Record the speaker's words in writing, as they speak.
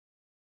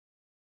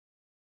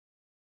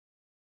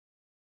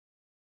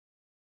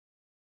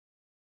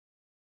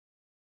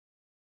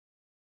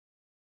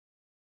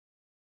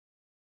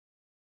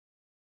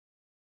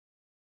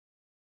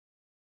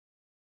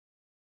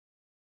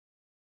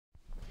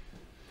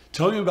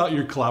Tell me about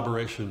your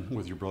collaboration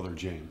with your brother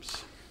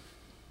James.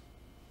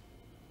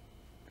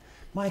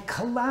 My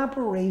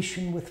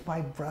collaboration with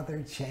my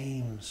brother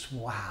James,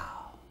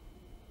 wow.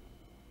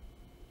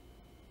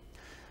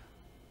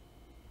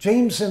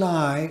 James and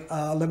I,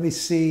 let me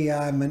see,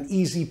 I'm an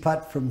easy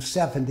putt from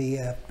 70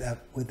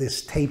 with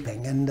this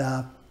taping, and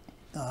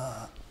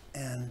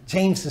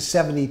James is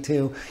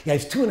 72. Yeah,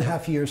 he's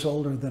 2.5 years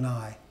older than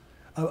I.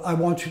 I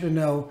want you to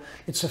know,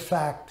 it's a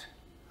fact.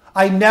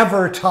 I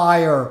never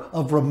tire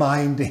of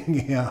reminding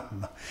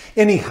him.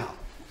 Anyhow,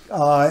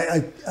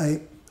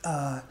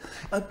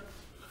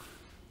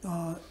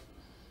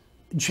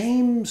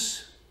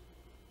 James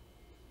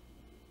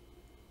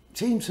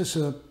is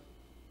a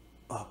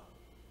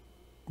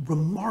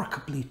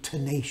remarkably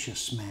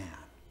tenacious man.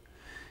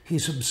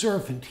 He's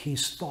observant,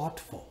 he's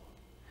thoughtful.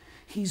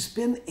 He's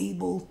been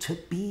able to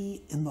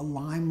be in the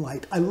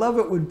limelight. I love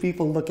it when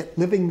people look at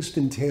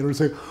Livingston Taylor and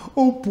say,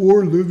 oh,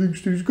 poor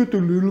Livingston, he's got the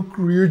little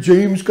career,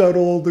 James got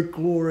all the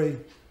glory.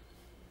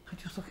 I'm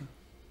just looking,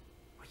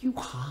 are you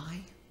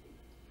high?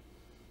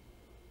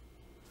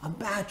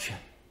 Imagine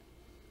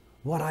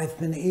what I've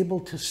been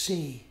able to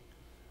see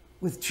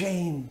with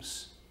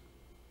James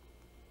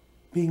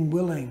being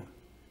willing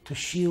to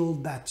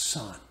shield that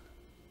sun.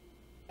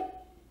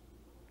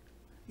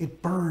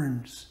 It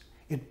burns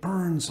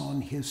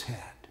on his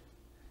head,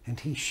 and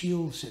he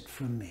shields it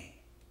from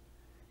me.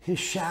 His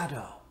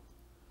shadow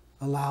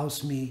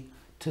allows me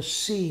to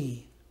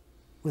see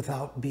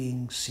without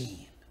being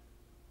seen.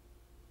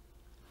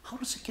 How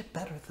does it get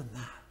better than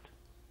that?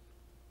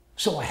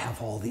 So I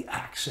have all the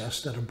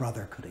access that a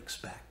brother could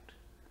expect.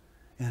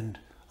 And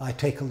I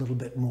take a little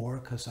bit more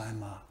because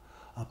I'm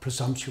a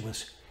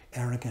presumptuous,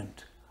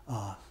 arrogant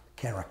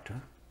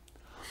character.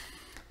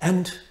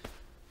 And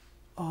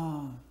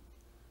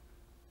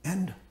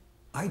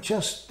I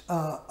just,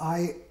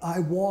 I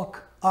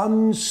walk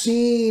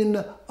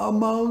unseen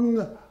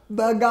among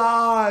the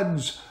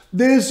gods.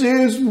 This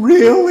is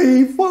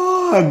really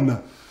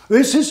fun.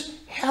 This is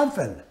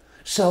heaven.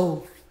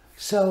 So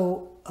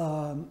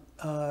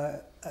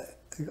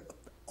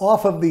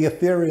off of the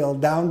ethereal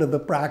down to the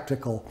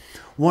practical,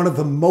 one of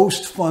the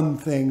most fun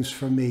things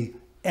for me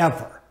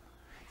ever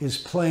is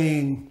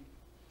playing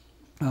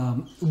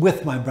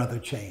with my brother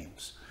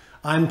James.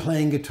 I'm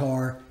playing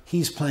guitar,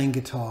 he's playing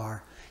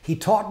guitar. He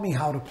taught me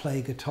how to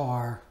play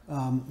guitar.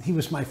 He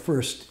was my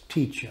first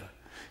teacher.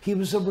 He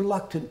was a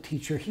reluctant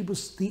teacher. He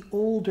was the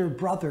older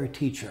brother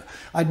teacher.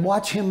 I'd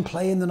watch him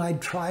play and then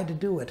I'd try to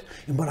do it.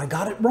 And when I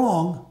got it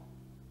wrong,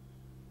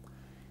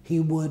 he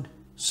would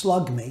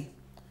slug me.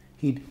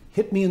 He'd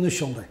hit me in the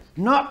shoulder.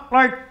 Not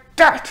like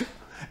that!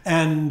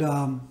 And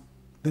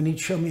then he'd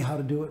show me how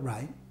to do it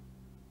right.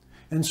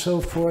 And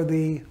so for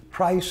the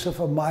price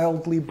of a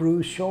mildly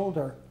bruised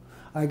shoulder,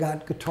 I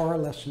got guitar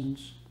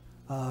lessons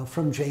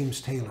from James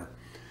Taylor.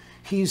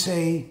 He's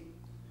a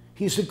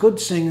good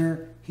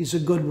singer. He's a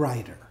good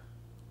writer.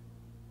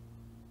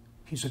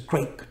 He's a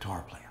great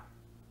guitar player.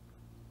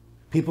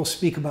 People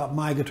speak about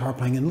my guitar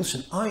playing, and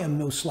listen, I am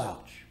no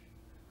slouch.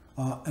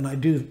 And I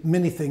do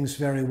many things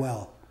very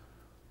well.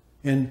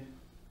 In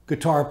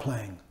guitar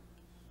playing,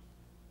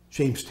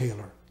 James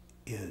Taylor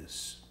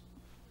is,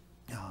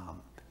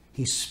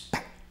 he's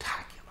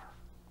spectacular.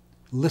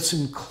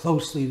 Listen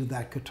closely to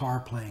that guitar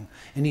playing,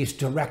 and he's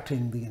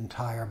directing the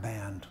entire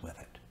band with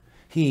it.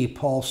 He,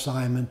 Paul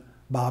Simon,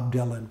 Bob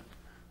Dylan.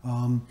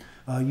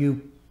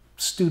 You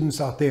students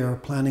out there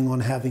planning on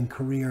having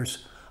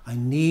careers, I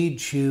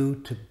need you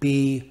to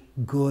be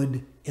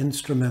good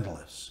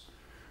instrumentalists.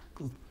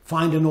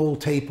 Find an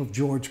old tape of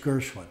George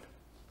Gershwin.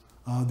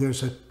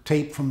 There's a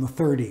tape from the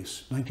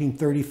 30s,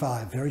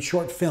 1935, very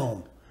short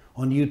film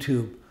on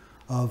YouTube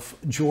of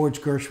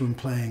George Gershwin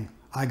playing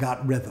I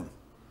Got Rhythm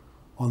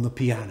on the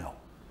piano.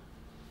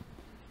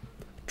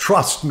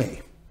 Trust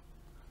me,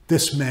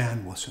 this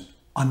man was an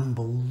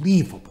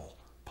unbelievable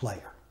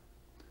player.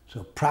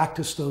 So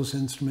practice those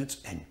instruments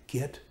and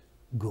get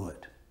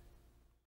good.